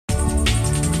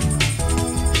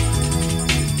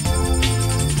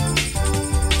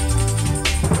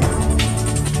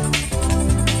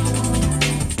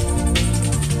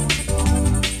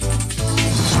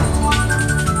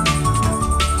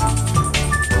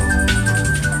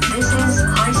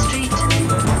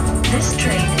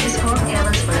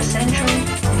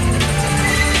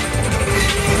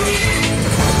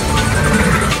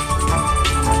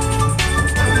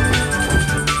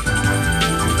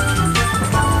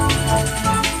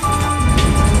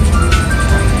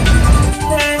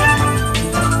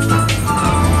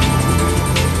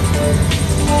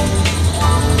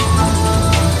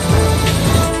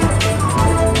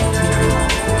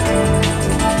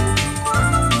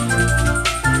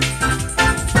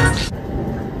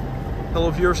Hello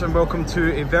viewers and welcome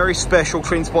to a very special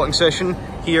train spotting session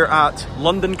here at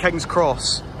London King's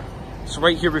Cross. So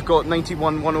right here we've got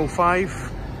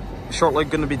 91105, shortly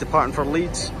going to be departing for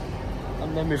Leeds.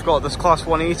 And then we've got this class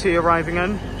 180 arriving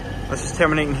in. This is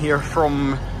terminating here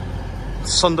from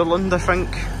Sunderland, I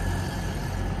think.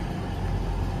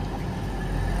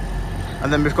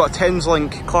 And then we've got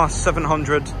Thameslink class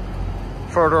 700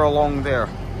 further along there.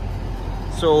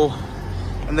 So,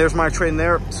 and there's my train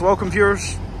there. So welcome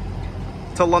viewers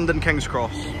to London King's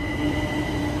Cross.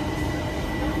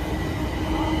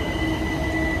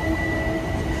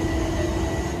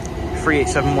 Three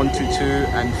 87122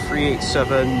 and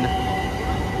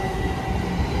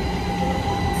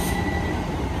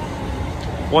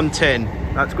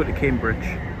 387-110. That's going to Cambridge.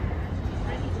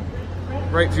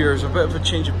 Right viewers, a bit of a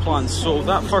change of plans. So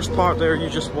that first part there you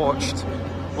just watched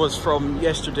was from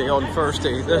yesterday on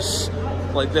Thursday. This,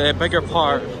 like the bigger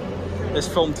part, is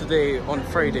filmed today on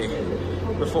Friday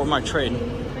before my train.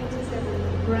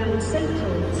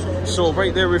 So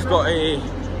right there we've got a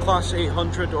class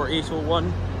 800 or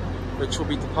 801 which will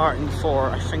be departing for,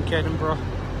 I think, Edinburgh.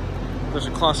 There's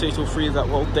a class 803 that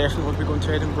will definitely be going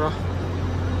to Edinburgh.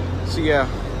 So yeah,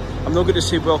 I'm not going to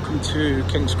say welcome to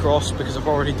King's Cross because I've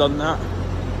already done that.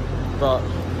 But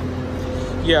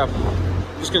yeah,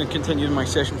 I'm just going to continue my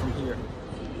session from here.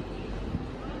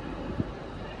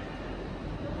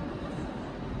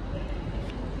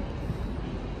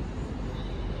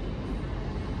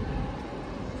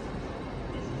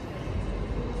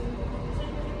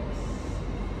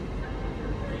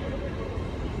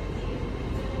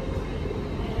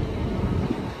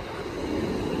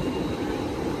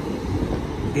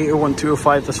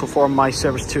 (801-205), this will form my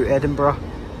service to Edinburgh.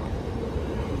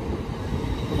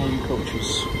 9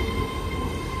 coaches.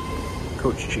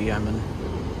 Coach G, I'm in.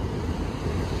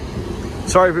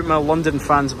 Sorry about my London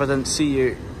fans if I didn't see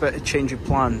you, bit of change of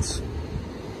plans.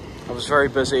 I was very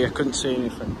busy, I couldn't say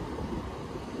anything.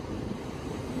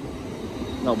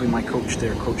 That'll be my coach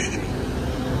there, Coach G.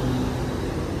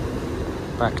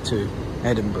 Back to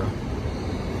Edinburgh.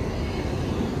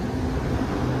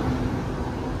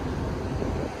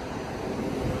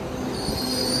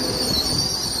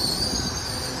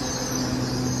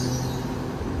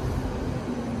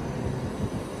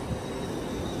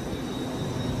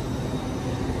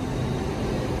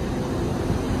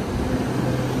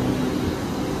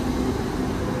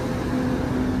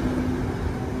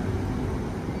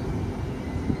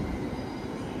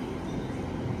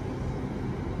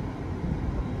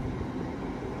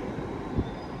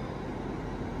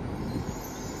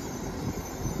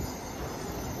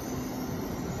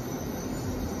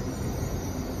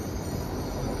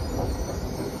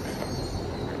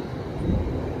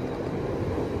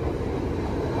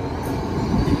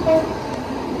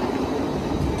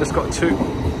 Just got 2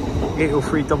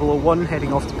 803-001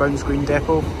 heading off to Bounds Green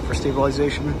Depot for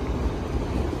stabilisation.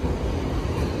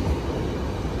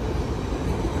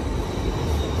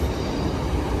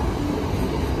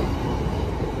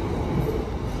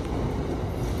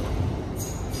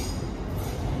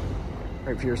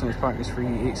 Right viewers, next parking is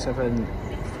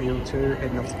 387-302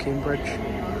 heading off to Cambridge.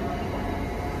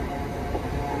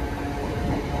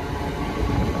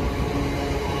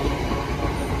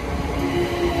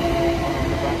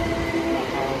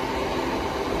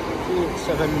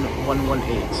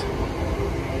 (118).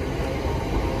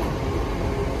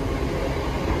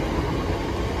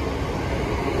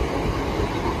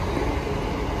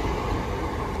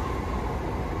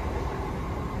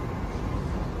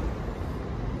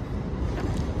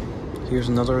 Here's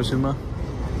another Azuma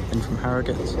in from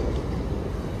Harrogate.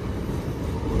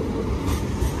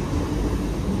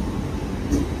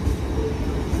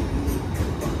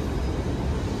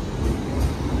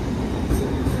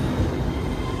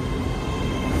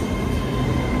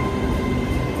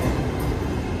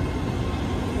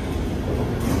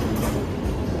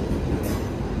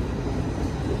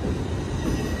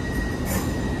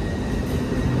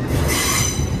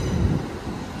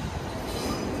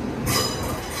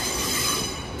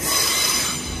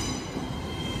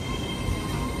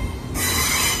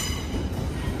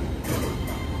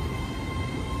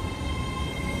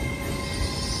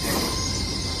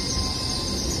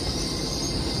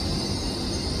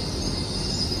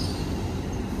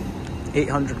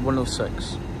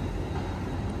 (800-106).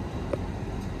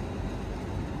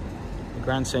 The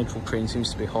Grand Central train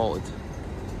seems to be halted.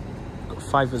 Got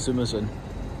 5 Azumas in.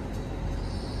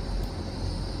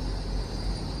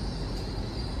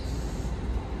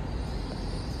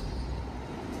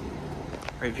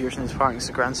 Right viewers, next parking is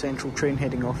the Grand Central train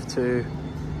heading off to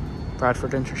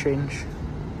Bradford Interchange.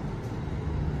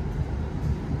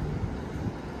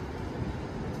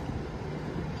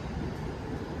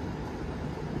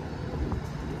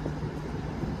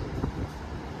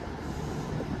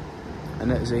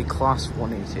 and it is a Class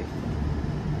 180.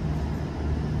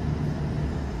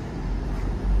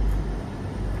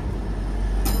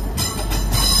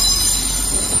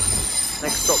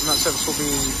 Next stop in that service will be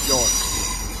York.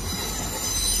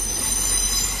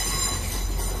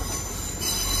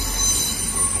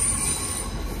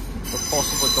 Or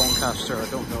possibly Doncaster, I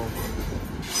don't know.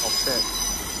 I'll check.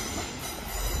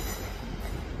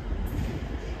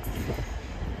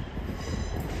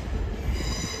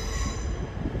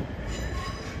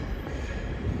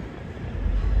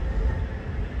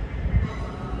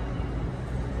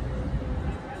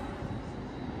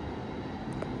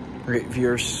 Right,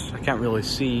 viewers, I can't really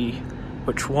see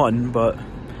which one, but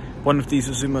one of these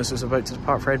Azumas is about to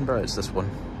depart for Edinburgh. It's this one.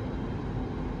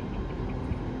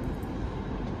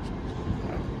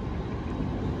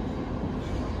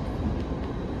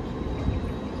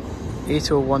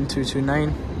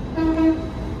 (801-229).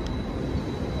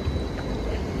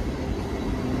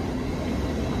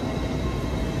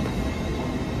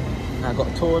 I got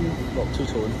a tone, got two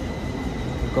tone.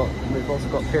 We've also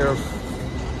got a pair of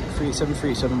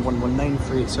 387, 387-119,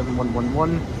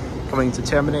 387-111 coming to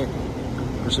terminate,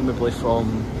 presumably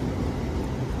from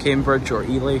Cambridge or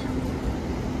Ely.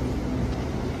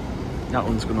 That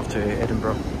one's going off to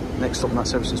Edinburgh. Next stop on that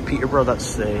service is Peterborough.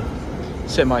 That's the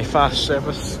semi-fast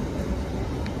service.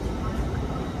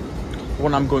 The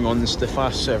one I'm going on is the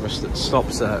fast service that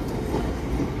stops at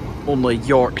only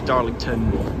York,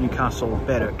 Darlington, Newcastle,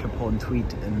 Berwick upon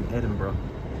Tweed in Edinburgh.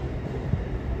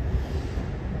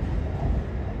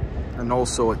 And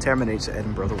also it terminates at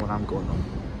Edinburgh, the one I'm going on.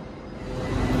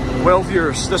 Well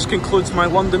viewers, this concludes my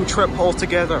London trip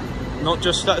altogether. Not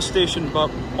just at a station,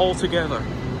 but altogether.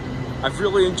 I've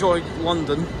really enjoyed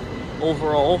London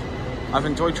overall. I've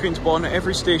enjoyed Trainspotting at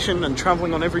every station and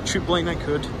travelling on every tube line I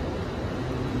could.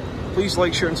 Please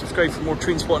like, share and subscribe for more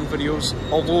Trainspotting videos,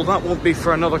 although that won't be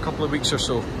for another couple of weeks or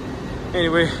so.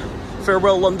 Anyway,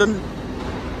 farewell London.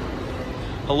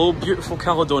 Hello beautiful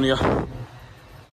Caledonia.